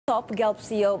Galp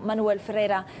CEO Manuel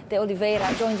Ferreira de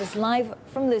Oliveira joins us live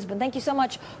from Lisbon. Thank you so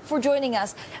much for joining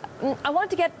us. I wanted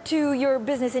to get to your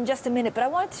business in just a minute, but I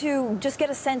wanted to just get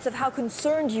a sense of how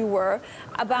concerned you were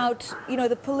about,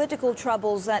 the political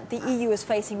troubles that the EU is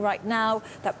facing right now,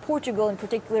 that Portugal in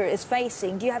particular is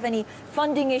facing. Do you have any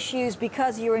funding issues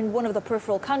because you're in one of the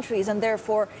peripheral countries and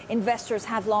therefore investors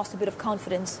have lost a bit of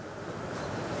confidence?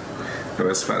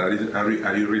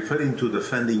 Are you referring to the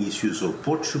funding issues of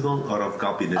Portugal or of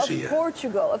Galp Energia?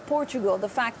 Of Portugal. The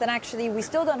fact that actually we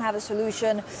still don't have a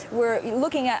solution. We're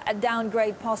looking at a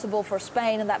downgrade possible for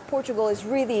Spain, and that Portugal is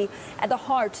really at the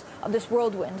heart of this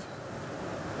whirlwind.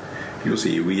 You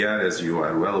see, we are, as you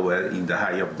are well aware, in the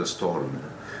eye of the storm.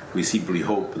 We simply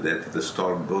hope that the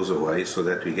storm goes away so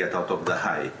that we get out of the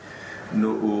high.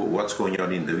 What's going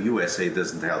on in the USA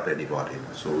doesn't help anybody.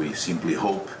 So we simply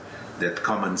hope that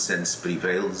common sense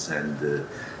prevails and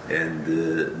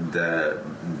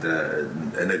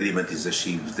an agreement is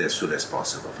achieved as soon as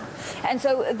possible. And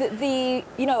so the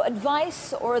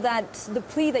advice or that the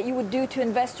plea that you would do to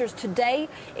investors today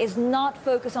is not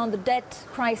focus on the debt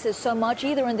crisis so much,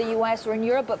 either in the US or in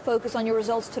Europe, but focus on your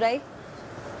results today?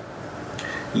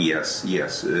 Yes.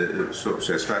 So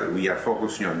as far we are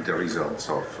focusing on the results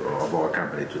of our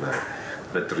company today.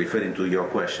 But referring to your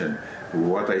question,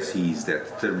 what I see is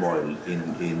that turmoil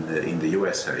in the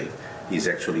USA is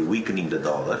actually weakening the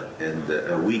dollar, and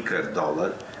a weaker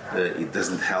dollar it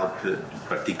doesn't help,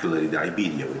 particularly the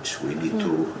Iberia, which we need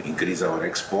to increase our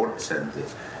exports, and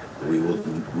we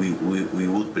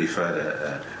would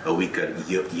prefer a weaker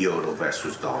euro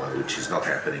versus dollar, which is not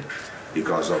happening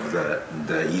because of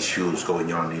the issues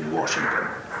going on in Washington.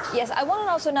 Yes, I want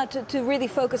also now to really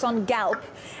focus on Galp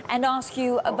and ask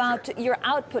you about your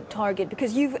output target,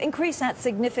 because you've increased that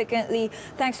significantly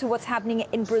thanks to what's happening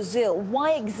in Brazil.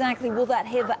 Why exactly will that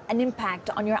have an impact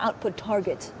on your output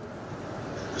target?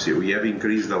 See, we have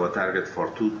increased our target for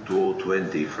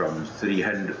 2020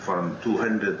 from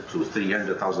 200 to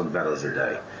 300,000 barrels a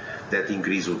day. That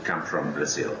increase will come from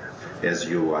Brazil. As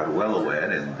you are well aware,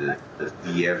 and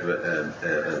we have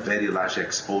a very large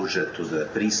exposure to the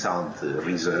pre-salt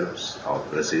reserves of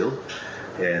Brazil,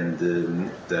 and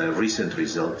the recent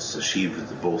results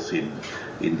achieved both in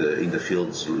the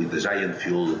fields, in the giant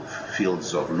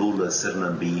fields of Lula,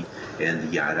 Sernambi,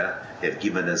 and Yara, have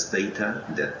given us data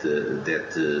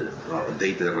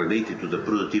data related to the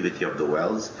productivity of the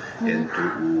wells and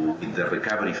to the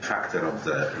recovery factor of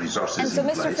the resources. And so,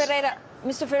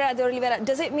 Mr. Ferreira de Oliveira,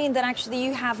 does it mean that actually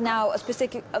you have now a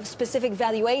specific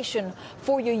valuation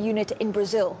for your unit in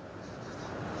Brazil?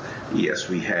 Yes,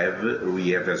 we have.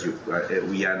 We are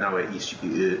now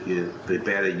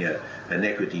preparing an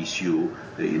equity issue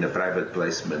in a private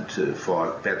placement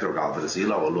for Petrogal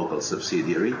Brazil, our local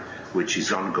subsidiary, which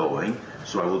is ongoing.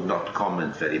 So I would not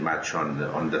comment very much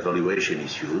on the valuation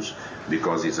issues,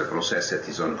 because it's a process that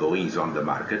is ongoing, is on the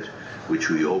market, which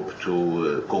we hope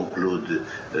to conclude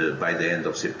by the end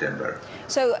of September.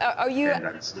 So are you... And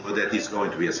that is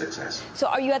going to be a success. So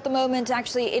are you at the moment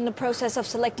actually in the process of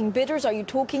selecting bidders? Are you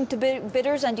talking to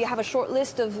bidders, and do you have a short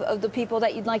list of the people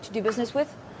that you'd like to do business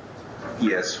with?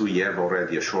 Yes, we have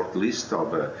already a short list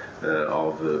of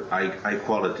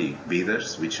high-quality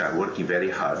bidders, which are working very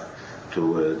hard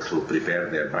to prepare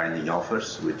their binding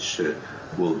offers, which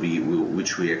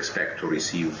we expect to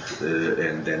receive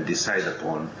and then decide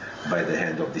upon by the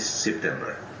end of this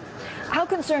September. How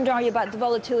concerned are you about the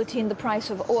volatility in the price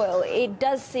of oil? It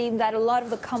does seem that a lot of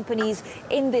the companies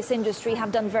in this industry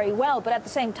have done very well, but at the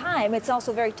same time, it's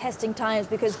also very testing times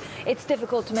because it's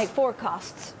difficult to make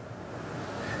forecasts.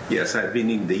 Yes, I've been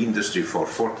in the industry for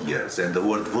 40 years, and the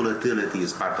word volatility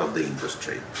is part of the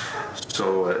industry.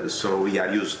 So we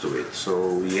are used to it.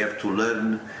 So we have to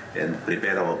learn and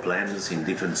prepare our plans in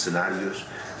different scenarios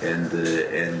and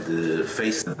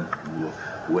face them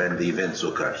when the events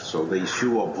occur. So the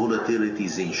issue of volatility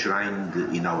is enshrined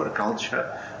in our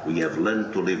culture. We have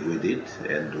learned to live with it,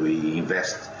 and we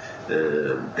invest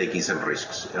taking some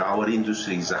risks. Our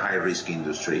industry is a high-risk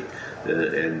industry,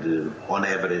 and on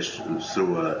average,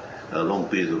 through a long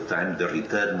period of time, the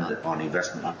return on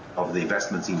investment of the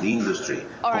investments in the industry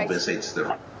compensates the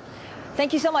risk.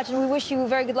 Thank you so much, and we wish you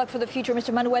very good luck for the future,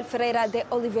 Mr. Manuel Ferreira de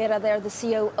Oliveira, there, the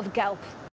CEO of Galp.